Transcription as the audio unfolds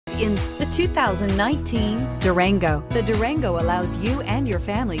in the 2019 Durango. The Durango allows you and your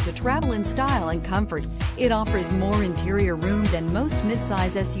family to travel in style and comfort. It offers more interior room than most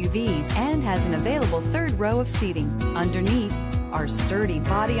midsize SUVs and has an available third row of seating. Underneath are sturdy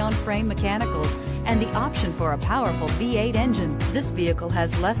body-on-frame mechanicals and the option for a powerful V8 engine. This vehicle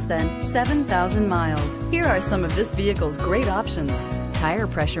has less than 7,000 miles. Here are some of this vehicle's great options: tire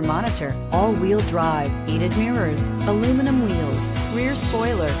pressure monitor, all-wheel drive, heated mirrors, aluminum wheels, rear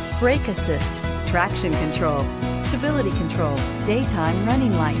spoiler, brake assist, traction control, stability control, daytime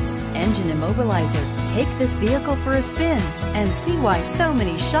running lights, engine immobilizer. Take this vehicle for a spin and see why so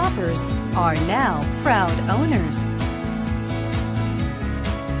many shoppers are now proud owners.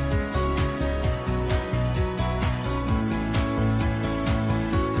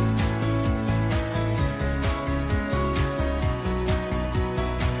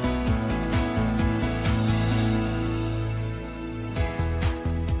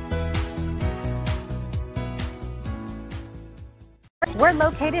 We're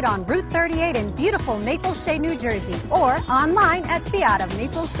located on Route 38 in beautiful Maple Shade, New Jersey, or online at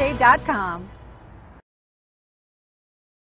fiatofmapleshade.com.